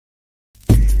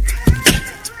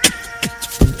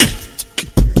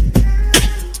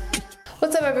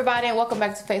everybody, and welcome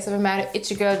back to Face Over Matter. It's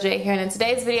your girl Jay here, and in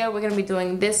today's video we're going to be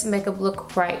doing this makeup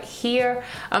look right here.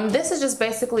 This is just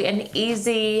basically an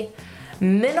easy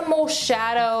minimal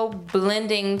shadow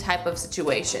blending type of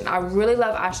situation. I really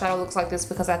love eyeshadow looks like this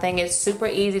because I think it's super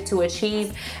easy to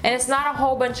achieve and it's not a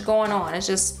whole bunch going on. It's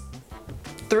just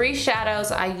 3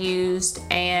 shadows I used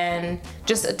and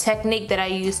just a technique that I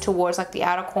used towards like the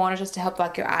outer corner just to help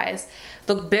like your eyes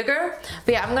look bigger.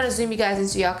 But yeah, I'm gonna zoom you guys in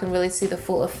so y'all can really see the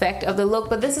full effect of the look.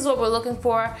 But this is what we're looking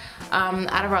for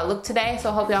out of our look today.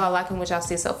 So I hope y'all are liking what y'all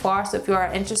see so far. So if you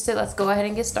are interested, let's go ahead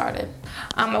and get started.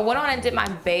 I went on and did my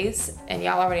base, and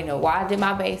y'all already know why I did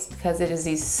my base, because it is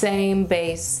the same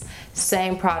base,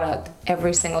 same product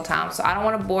every single time. So I don't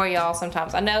want to bore y'all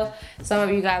sometimes. I know some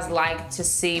of you guys like to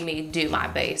see me do my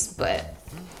base, but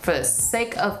for the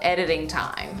sake of editing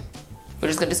time, we're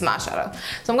just gonna do some eyeshadow.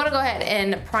 So I'm gonna go ahead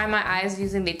and prime my eyes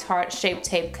using the Tarte Shape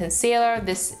Tape Concealer.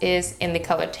 This is in the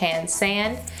color Tan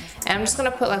Sand. And I'm just gonna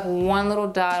put like one little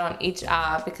dot on each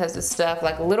eye because this stuff,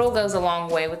 like little goes a long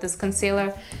way with this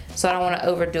concealer. So I don't wanna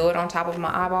overdo it on top of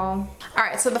my eyeball. All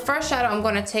right, so the first shadow I'm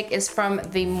gonna take is from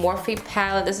the Morphe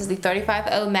palette. This is the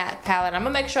 35O Matte palette. I'm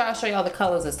gonna make sure I show y'all the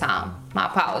colors this time. My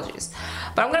apologies.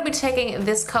 But I'm gonna be taking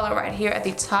this color right here at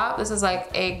the top. This is like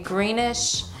a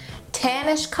greenish,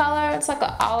 tannish color. It's like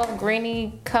an olive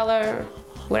greeny color,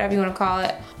 whatever you want to call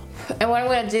it. And what I'm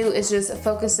going to do is just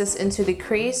focus this into the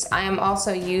crease. I am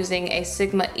also using a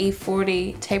Sigma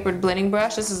E40 tapered blending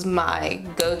brush. This is my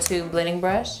go-to blending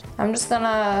brush. I'm just going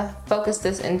to focus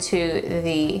this into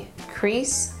the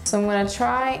crease. So I'm going to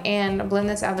try and blend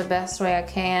this out the best way I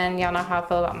can. Y'all know how I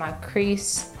feel about my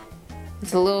crease.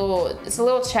 It's a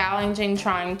little challenging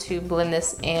trying to blend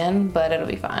this in, but it'll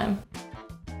be fine.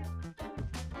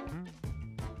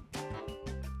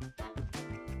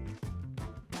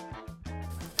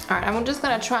 Alright, I'm just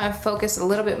going to try and focus a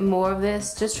little bit more of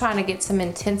this, just trying to get some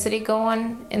intensity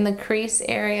going in the crease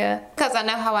area. Because I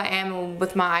know how I am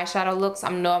with my eyeshadow looks,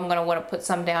 I know I'm going to want to put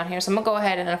some down here. So I'm going to go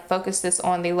ahead and focus this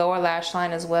on the lower lash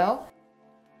line as well.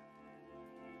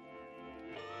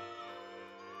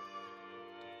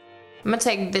 I'm going to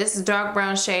take this dark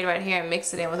brown shade right here and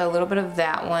mix it in with a little bit of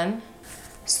that one.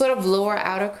 Sort of lower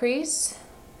outer crease,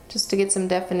 just to get some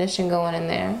definition going in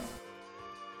there.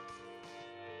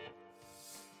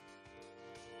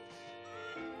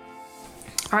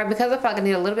 Alright, because I feel like I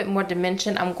need a little bit more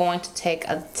dimension, I'm going to take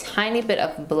a tiny bit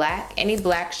of black. Any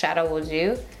black shadow will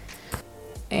do.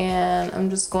 And I'm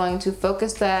just going to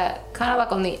focus that kind of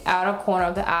like on the outer corner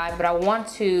of the eye, but I want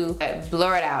to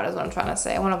blur it out is what I'm trying to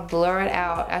say. I want to blur it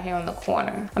out here on the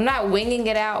corner. I'm not winging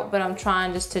it out, but I'm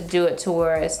trying just to do it to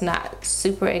where it's not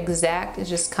super exact. It's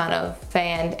just kind of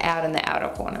fanned out in the outer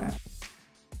corner.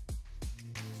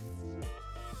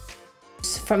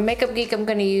 From Makeup Geek, I'm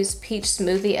going to use Peach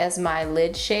Smoothie as my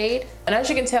lid shade. And as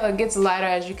you can tell, it gets lighter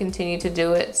as you continue to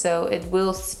do it, so it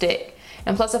will stick.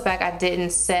 And plus the fact I didn't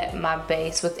set my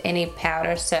base with any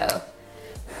powder, so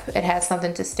it has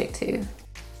something to stick to.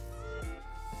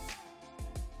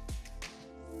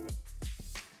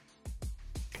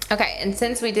 Okay, and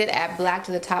since we did add black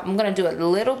to the top, I'm going to do a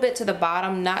little bit to the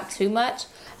bottom, not too much.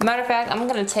 Matter of fact, I'm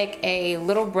going to take a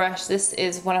little brush. This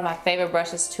is one of my favorite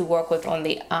brushes to work with on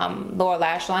the lower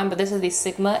lash line, but this is the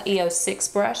Sigma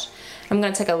E06 brush. I'm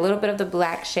going to take a little bit of the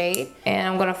black shade, and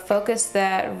I'm going to focus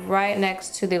that right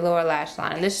next to the lower lash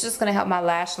line. This is just going to help my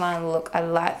lash line look a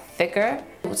lot thicker.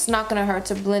 It's not going to hurt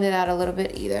to blend it out a little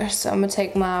bit either. So I'm going to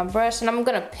take my brush, and I'm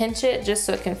going to pinch it just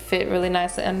so it can fit really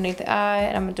nicely underneath the eye,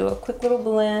 and I'm going to do a quick little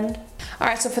blend.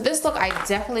 Alright, so for this look, I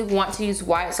definitely want to use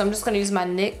white, so I'm just going to use my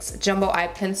NYX Jumbo Eye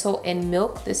Pencil in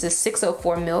Milk. This is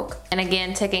 604 Milk. And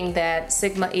again, taking that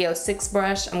Sigma E06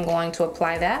 brush, I'm going to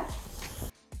apply that.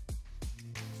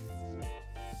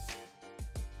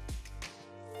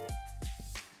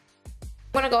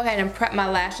 I'm going to go ahead and prep my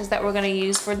lashes that we're going to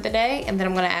use for the day, and then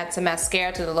I'm going to add some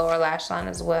mascara to the lower lash line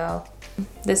as well.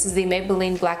 This is the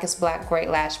Maybelline Blackest Black Great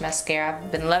Lash Mascara.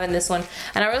 I've been loving this one,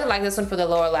 and I really like this one for the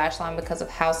lower lash line because of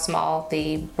how small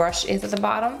the brush is at the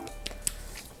bottom.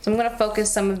 So I'm going to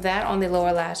focus some of that on the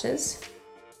lower lashes.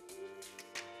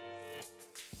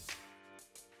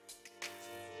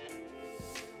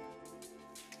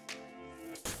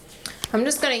 I'm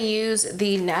just going to use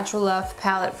the Natural Love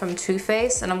palette from Too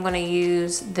Faced, and I'm going to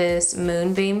use this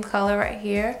Moonbeam color right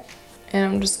here. And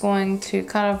I'm just going to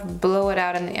kind of blow it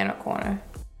out in the inner corner.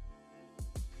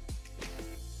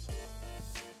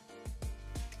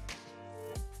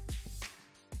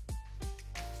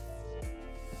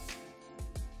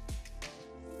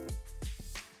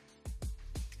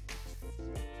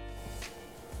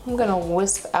 I'm gonna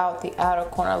wisp out the outer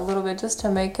corner a little bit just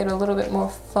to make it a little bit more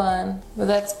fun, but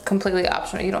that's completely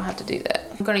optional. You don't have to do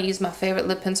that. I'm gonna use my favorite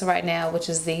lip pencil right now, which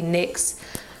is the NYX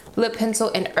lip pencil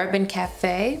in Urban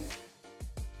Cafe.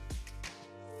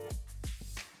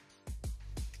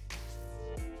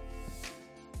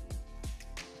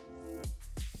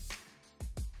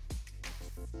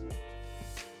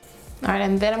 Alright,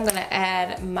 and then I'm going to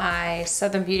add my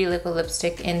Southern Beauty liquid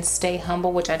lipstick in Stay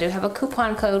Humble, which I do have a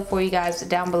coupon code for you guys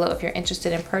down below if you're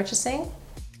interested in purchasing.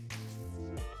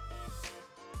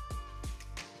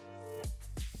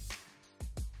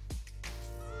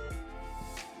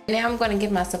 Now I'm going to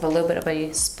give myself a little bit of a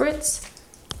spritz.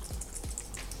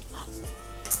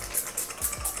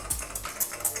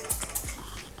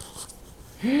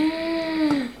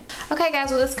 Okay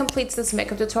guys, well this completes this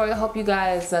makeup tutorial. Hope you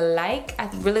guys like. I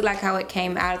really like how it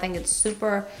came out. I think it's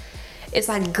super, it's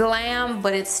like glam,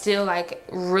 but it's still like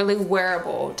really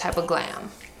wearable type of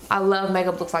glam. I love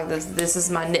makeup looks like this. This is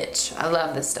my niche. I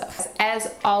love this stuff.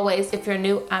 As always, if you're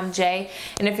new, I'm Jay.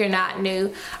 And if you're not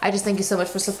new, I just thank you so much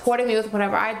for supporting me with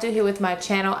whatever I do here with my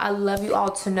channel. I love you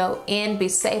all to no end. Be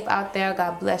safe out there.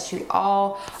 God bless you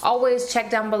all. Always check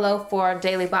down below for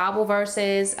daily Bible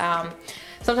verses.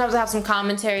 Sometimes I have some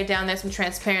commentary down there, some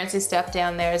transparency stuff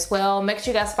down there as well. Make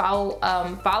sure you guys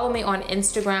follow me on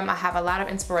Instagram. I have a lot of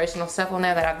inspirational stuff on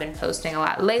there that I've been posting a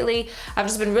lot lately. I've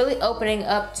just been really opening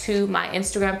up to my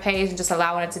Instagram page and just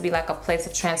allowing it to be like a place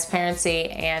of transparency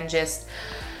and just,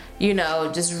 you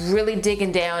know, just really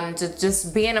digging down into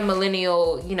just being a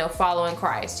millennial, you know, following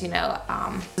Christ, you know.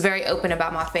 Very open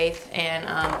about my faith, and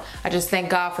I just thank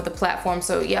God for the platform.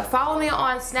 So yeah, follow me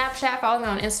on Snapchat, follow me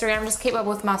on Instagram, just keep up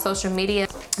with my social media.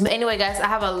 But anyway guys, I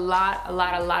have a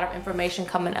lot of information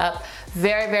coming up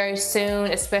very, very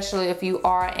soon, especially if you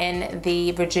are in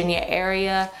the Virginia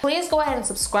area. Please go ahead and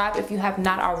subscribe if you have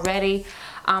not already.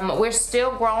 We're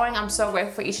still growing. I'm so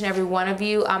grateful for each and every one of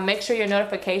you. Make sure your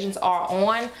notifications are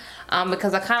on,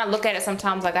 because I kind of look at it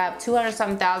sometimes like I have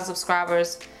 200-something thousand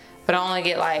subscribers, but I only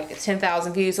get like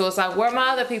 10,000 views. So it's like, where my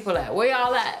other people at? Where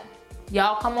y'all at?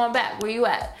 Y'all come on back. Where you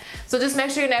at? So just make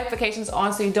sure your notifications are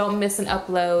on so you don't miss an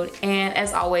upload. And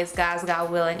as always, guys,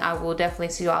 God willing, I will definitely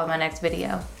see you all in my next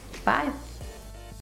video. Bye.